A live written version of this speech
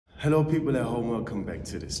Hello people at home, welcome back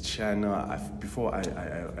to this channel. Before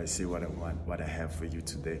I say what I want, what I have for you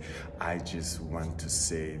today, I just want to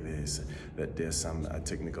say this, that there's some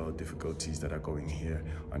technical difficulties that are going here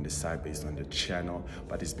on the side based on the channel,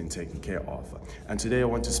 but it's been taken care of. And today I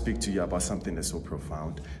want to speak to you about something that's so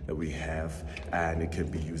profound that we have, and it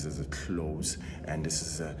can be used as a close, and this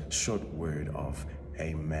is a short word of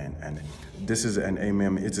amen. And this is an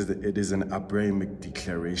amen. It is an Abrahamic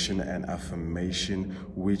declaration and affirmation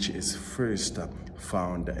which is first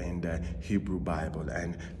found in the Hebrew Bible.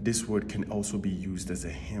 And this word can also be used as a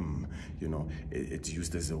hymn. You know, it's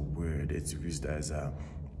used as a word. It's used as I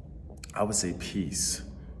would say peace.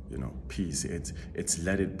 You know, peace. It's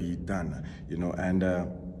let it be done. You know, and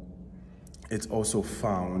it's also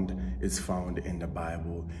found in the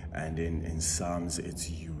Bible, and in Psalms it's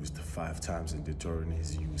used 5 times, in Deuteronomy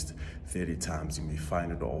it's used 30 times. You may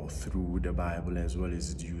find it all through the Bible, as well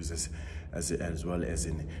as it's used as well as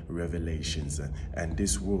in Revelations. And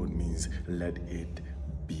this word means let it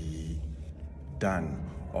be done,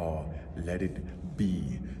 or let it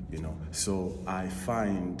be, you know. So I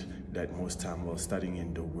find that most time while studying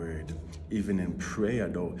in the word, even in prayer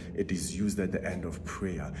though, it is used at the end of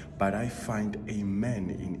prayer. But I find amen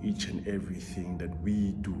in each and everything that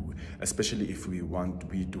we do, especially if we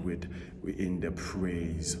do it in the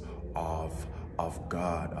praise of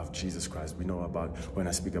God, of Jesus Christ. We know about, when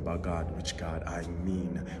I speak about God, which God I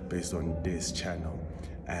mean based on this channel.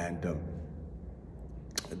 And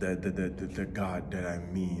the God that I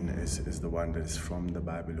mean is the one that is from the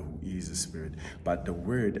Bible, who is the Spirit. But the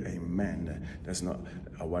word amen, that's not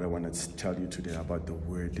what I want to tell you today about the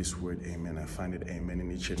word. This word amen, I find it amen in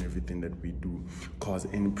each and everything that we do. Because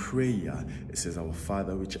in prayer, it says, Our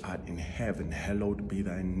Father which art in heaven, hallowed be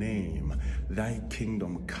thy name. Thy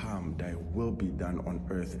kingdom come, thy will be done on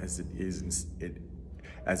earth as it is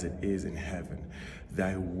in heaven.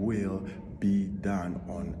 Thy will be done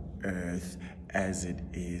on earth as it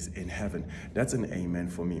is in heaven. That's an amen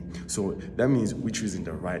for me. So that means we're choosing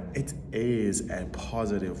the right. It is a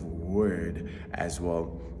positive word as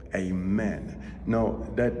well. Amen. Now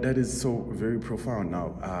that is so very profound.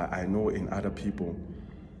 Now I know in other people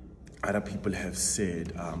have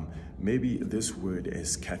said maybe this word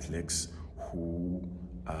is Catholics who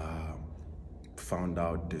found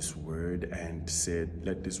out this word and said,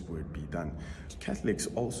 let this word be done. Catholics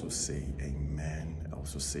also say amen,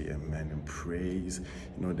 and praise.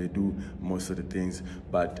 You know, they do most of the things,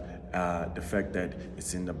 but the fact that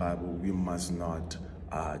it's in the Bible, we must not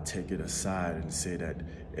take it aside and say that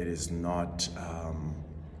it is not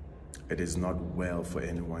well for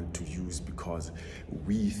anyone to use, because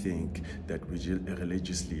we think that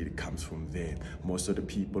religiously it comes from there. Most of the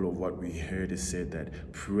people, of what we heard, is said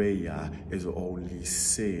that prayer is only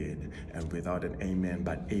said and without an amen,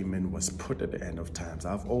 but amen was put at the end of times.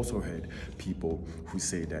 I've also heard people who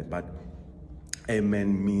say that, but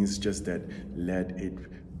amen means just that let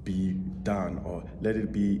it be done, or let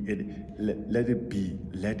it be,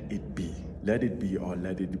 or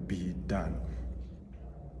let it be done.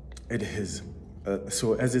 It is.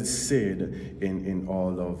 So as it's said in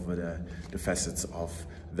all of the facets of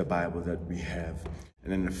the Bible that we have.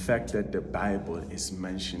 And then the fact that the Bible is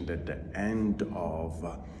mentioned at the end of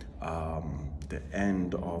a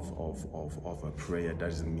prayer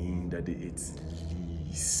doesn't mean that it's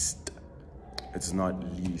least. It's not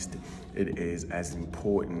least. It is as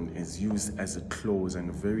important. It's used as a close, and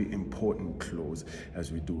a very important close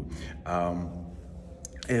as we do.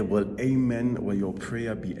 Well, amen. Will your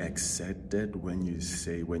prayer be accepted when you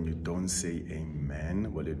don't say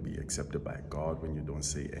amen? Will it be accepted by God when you don't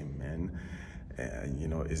say amen? You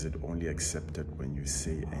know, is it only accepted when you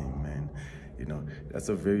say amen? You know, that's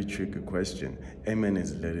a very tricky question. Amen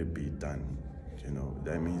is let it be done. You know,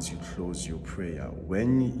 that means you close your prayer.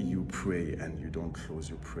 When you pray and you don't close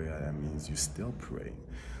your prayer, that means you're still praying.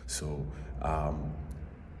 So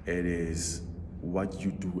it is what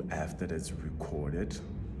you do after that's recorded,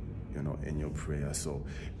 you know, in your prayer. So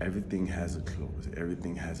everything has a close,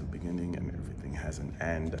 everything has a beginning, and everything has an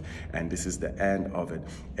end. And this is the end of it.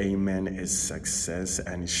 Amen is success,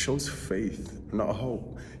 and it shows faith, not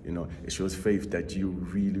hope. You know, it shows faith that you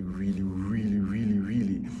really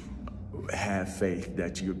have faith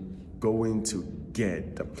that you're going to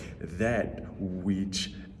get that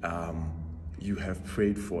which you have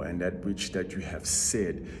prayed for, and that which that you have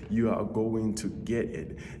said, you are going to get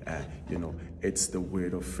it. You know, it's the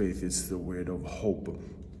word of faith, it's the word of hope.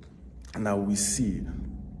 Now we see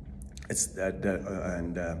it's that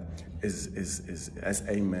as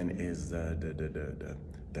amen is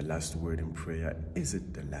the last word in prayer. Is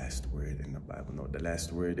it the last word in the Bible? No, the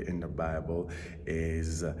last word in the Bible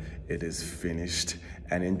is it is finished.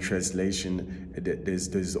 And in translation,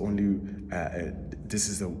 there's only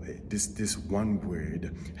this one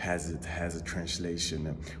word has a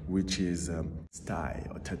translation which is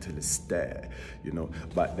stai or tetelestai,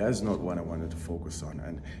 but that's not what I wanted to focus on,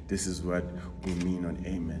 and this is what we mean on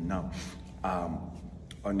amen. Now,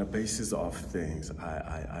 on the basis of things,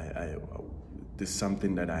 there's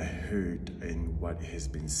something that I heard in what has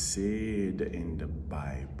been said in the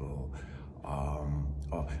Bible,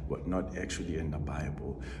 or what not actually in the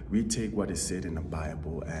Bible. We take what is said in the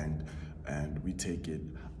Bible and we take it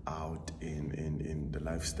out in the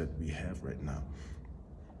lives that we have right now.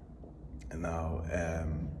 And now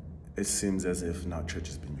it seems as if now church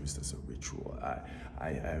has been used as a ritual.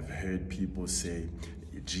 I've heard people say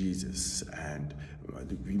Jesus, and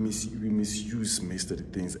we misuse most of the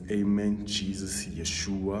things. Amen, Jesus,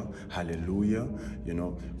 Yeshua, hallelujah.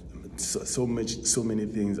 So many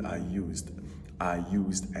things are used and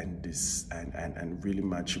really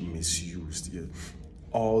much misused. Yeah.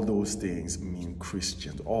 All those things mean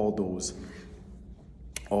Christians. All those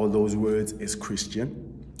words is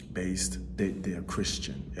Christian based. They are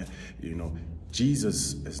Christian.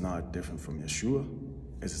 Jesus is not different from Yeshua.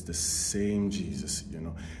 It's the same Jesus,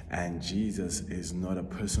 and Jesus is not a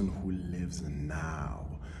person who lives now,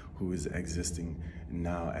 who is existing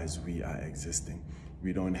now as we are existing.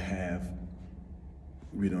 We don't have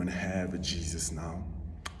a Jesus now.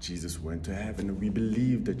 Jesus went to heaven, and we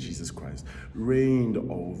believe that Jesus Christ reigned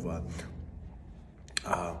over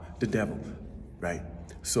the devil, right?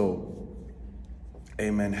 So,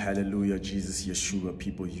 amen, hallelujah, Jesus, Yeshua,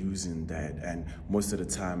 people using that. And most of the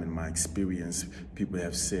time in my experience, people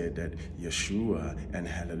have said that Yeshua and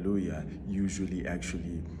hallelujah usually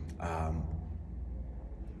actually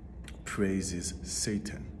praises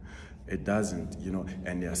Satan. It doesn't,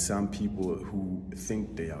 and there are some people who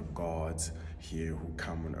think they are gods here who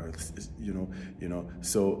come on earth,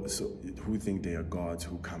 so who think they are gods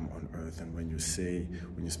who come on earth, and when you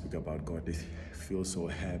speak about God, they feel so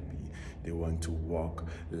happy. They want to walk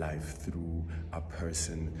life through a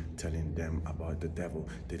person telling them about the devil.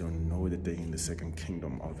 They don't know that they're in the second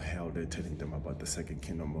kingdom of hell. They're telling them about the second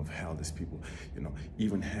kingdom of hell. These people,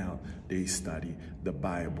 even hell, they study the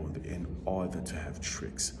Bible in order to have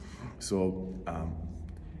tricks. So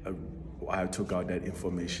I took out that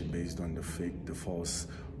information based on the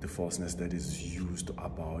falseness that is used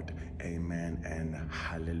about amen and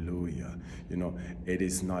hallelujah. It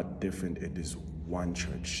is not different. It is one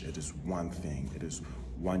church. It is one thing. It is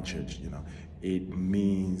one church. It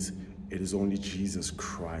means it is only Jesus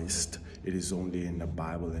Christ. It is only in the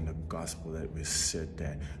Bible and the gospel that we said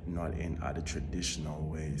that, not in other traditional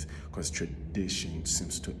ways, because tradition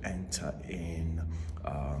seems to enter in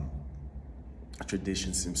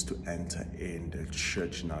the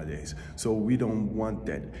church nowadays. So we don't want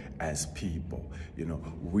that as people.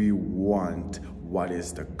 We want what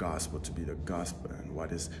is the gospel to be the gospel, and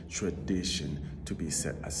what is tradition to be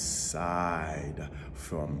set aside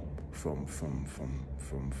from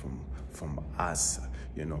us.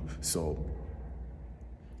 So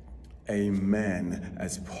amen,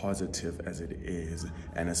 as positive as it is,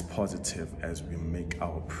 and as positive as we make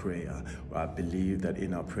our prayer, I believe that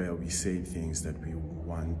in our prayer we say things that we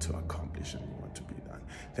want to accomplish and we want to be done.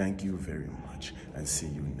 Thank you very much, and see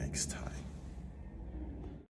you next time.